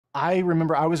I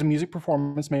remember I was a music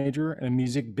performance major and a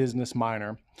music business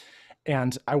minor.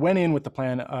 And I went in with the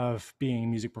plan of being a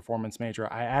music performance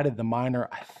major. I added the minor,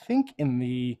 I think, in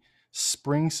the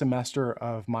spring semester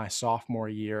of my sophomore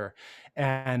year,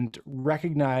 and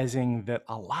recognizing that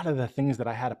a lot of the things that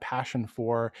I had a passion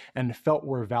for and felt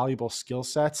were valuable skill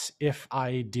sets, if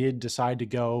I did decide to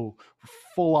go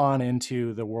full on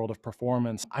into the world of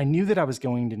performance, I knew that I was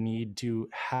going to need to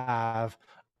have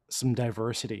some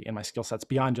diversity in my skill sets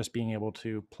beyond just being able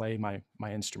to play my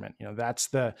instrument. That's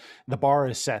the bar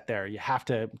is set there. You have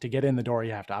to get in the door,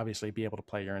 you have to obviously be able to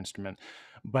play your instrument.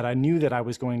 But I knew that I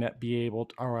was going to be able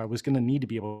to, or I was going to need to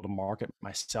be able to market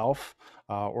myself,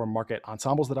 or market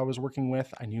ensembles that I was working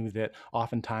with. I knew that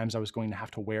oftentimes I was going to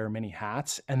have to wear many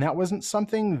hats, and that wasn't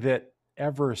something that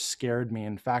ever scared me.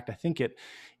 In fact, I think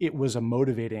it was a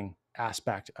motivating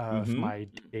aspect of Mm-hmm. my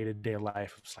day-to-day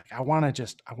life. It's like I want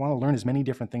to learn as many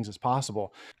different things as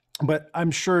possible. But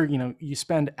I'm sure, you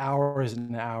spend hours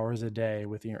and hours a day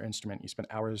with your instrument. You spend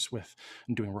hours with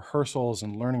doing rehearsals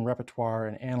and learning repertoire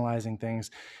and analyzing things.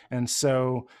 And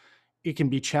so it can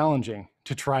be challenging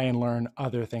to try and learn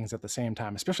other things at the same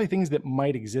time, especially things that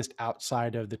might exist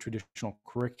outside of the traditional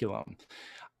curriculum.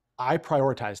 I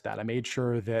prioritized that. I made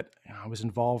sure that I was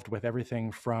involved with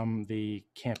everything from the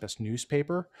campus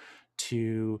newspaper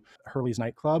to Hurley's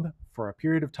nightclub for a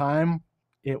period of time.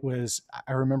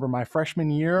 I remember my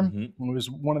freshman year, it Mm-hmm. was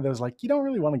one of those like, you don't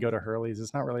really want to go to Hurley's.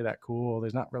 It's not really that cool.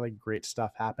 There's not really great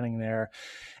stuff happening there.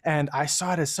 And I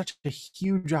saw it as such a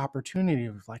huge opportunity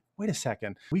of like, wait a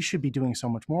second, we should be doing so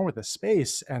much more with this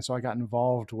space. And so I got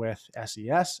involved with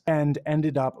SES and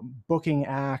ended up booking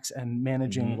acts and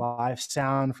managing Mm-hmm. live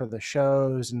sound for the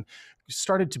shows, and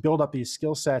started to build up these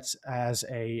skill sets as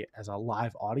a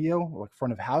live audio, like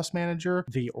front of house manager,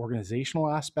 the organizational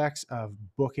aspects of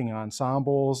booking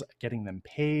ensembles, getting them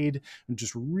paid, and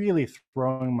just really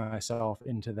throwing myself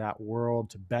into that world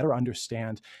to better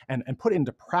understand and put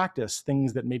into practice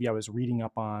things that maybe I was reading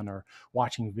up on or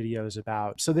watching videos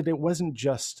about, so that it wasn't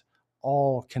just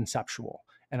all conceptual.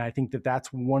 And I think that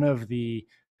that's one of the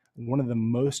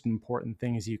most important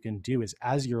things you can do is,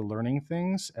 as you're learning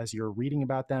things, as you're reading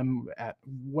about them at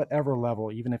whatever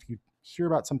level, even if you hear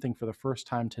about something for the first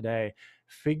time today,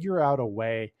 figure out a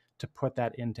way to put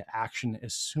that into action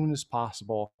as soon as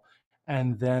possible,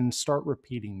 and then start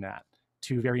repeating that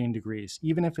to varying degrees,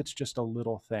 even if it's just a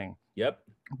little thing. Yep.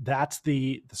 That's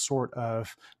the sort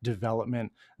of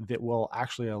development that will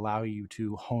actually allow you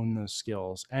to hone those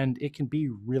skills. And it can be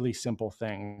really simple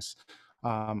things.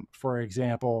 For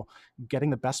example, getting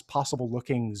the best possible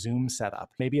looking Zoom setup.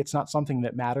 Maybe it's not something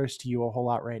that matters to you a whole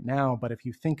lot right now, but if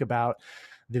you think about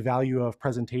the value of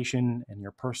presentation and your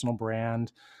personal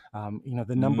brand,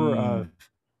 the number of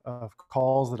Mm.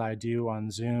 calls that I do on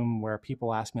Zoom where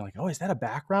people ask me like, "Oh, is that a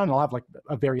background?" And I'll have like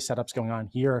a various setups going on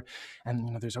here,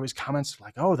 and there's always comments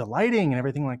like, "Oh, the lighting and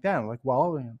everything like that." I'm like,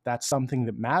 well, that's something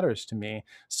that matters to me,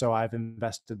 so I've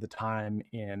invested the time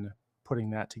in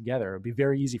putting that together. It'd be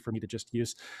very easy for me to just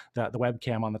use the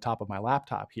webcam on the top of my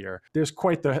laptop here. There's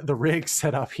quite the rig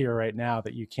set up here right now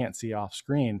that you can't see off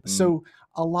screen. Mm. So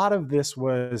a lot of this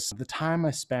was the time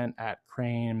I spent at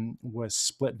Crane was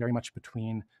split very much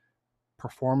between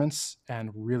performance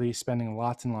and really spending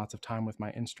lots and lots of time with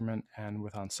my instrument and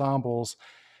with ensembles,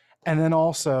 and then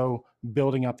also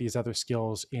building up these other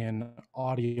skills in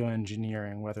audio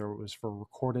engineering, whether it was for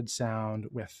recorded sound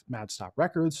with Mad Stop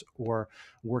Records or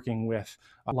working with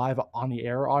live on the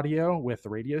air audio with the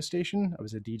radio station. I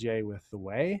was a DJ with The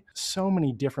Way. So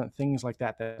many different things like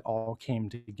that that all came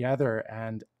together.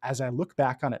 And as I look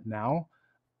back on it now,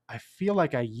 I feel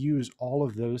like I use all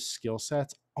of those skill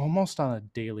sets almost on a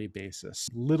daily basis.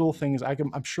 Little things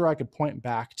I'm sure I could point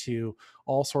back to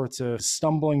all sorts of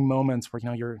stumbling moments where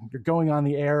you're going on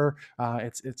the air.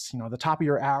 It's the top of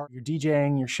your hour. You're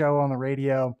DJing your show on the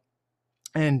radio,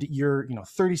 and you're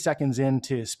 30 seconds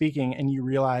into speaking, and you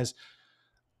realize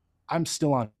I'm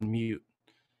still on mute.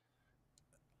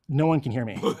 No one can hear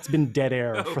me. It's been dead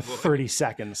air Oh for boy. 30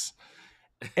 seconds,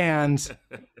 and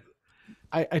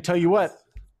I tell you what,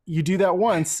 you do that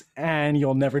once and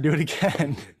you'll never do it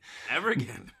again. Ever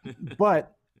again.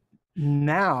 But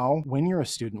now, when you're a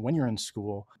student, when you're in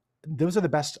school, those are the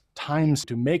best times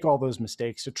to make all those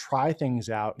mistakes, to try things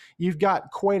out. You've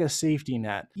got quite a safety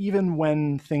net. Even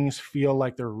when things feel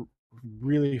like they're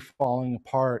really falling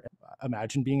apart,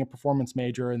 imagine being a performance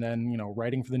major and then,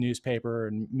 writing for the newspaper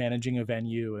and managing a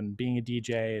venue and being a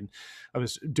DJ. And I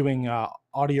was doing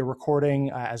audio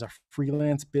recording as a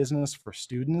freelance business for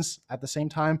students at the same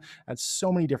time. I had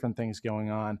so many different things going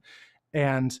on.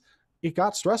 And it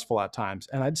got stressful at times,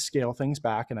 and I'd scale things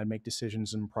back and I'd make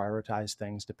decisions and prioritize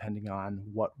things depending on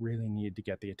what really needed to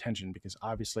get the attention, because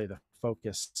obviously the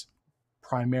focus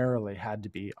primarily had to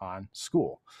be on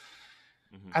school.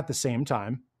 Hmm. At the same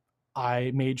time,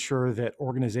 I made sure that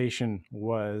organization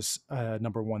was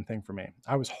number one thing for me.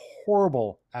 I was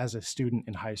horrible as a student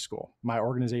in high school. My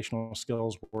organizational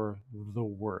skills were the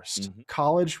worst. Hmm.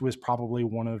 College was probably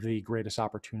one of the greatest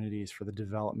opportunities for the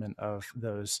development of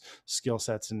those skill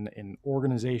sets in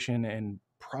organization and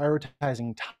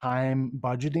prioritizing time,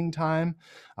 budgeting time.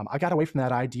 I got away from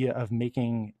that idea of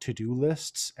making to-do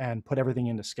lists and put everything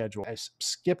into schedule. I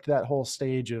skipped that whole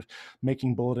stage of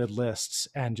making bulleted lists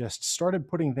and just started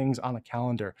putting things on a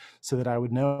calendar so that I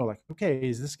would know, like, okay,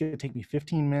 is this going to take me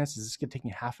 15 minutes? Is this going to take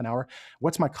me half an hour?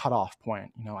 What's my cutoff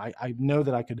point? I know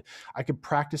that I could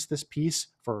practice this piece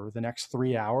for the next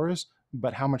 3 hours,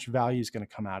 but how much value is going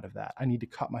to come out of that? I need to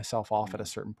cut myself off at a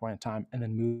certain point in time and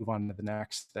then move on to the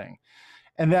next thing.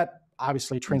 And that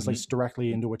obviously translates Hmm.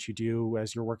 directly into what you do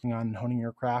as you're working on honing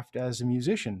your craft as a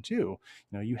musician too.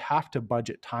 You have to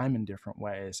budget time in different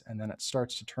ways, and then it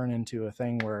starts to turn into a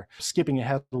thing where, skipping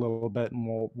ahead a little bit, and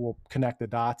we'll connect the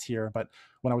dots here. But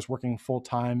when I was working full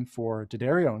time for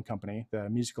D'Addario and Company, the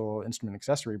musical instrument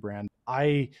accessory brand,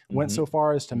 I went Hmm. so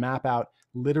far as to map out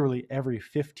literally every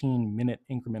 15-minute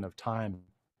increment of time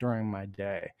during my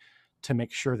day to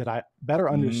make sure that I better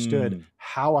understood Mm.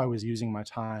 how I was using my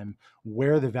time,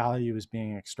 where the value is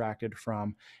being extracted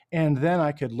from. And then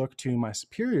I could look to my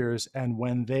superiors, and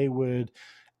when they would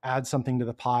add something to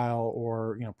the pile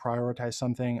or prioritize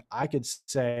something, I could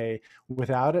say,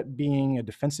 without it being a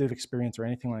defensive experience or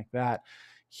anything like that,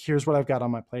 here's what I've got on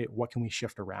my plate. What can we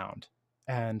shift around?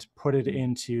 And put it Mm.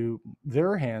 into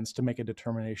their hands to make a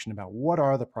determination about what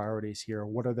are the priorities here,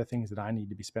 what are the things that I need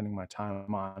to be spending my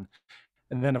time on.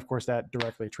 And then, of course, that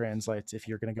directly translates if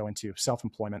you're going to go into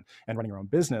self-employment and running your own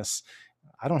business.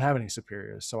 I don't have any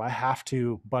superiors, so I have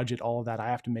to budget all of that. I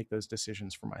have to make those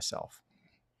decisions for myself.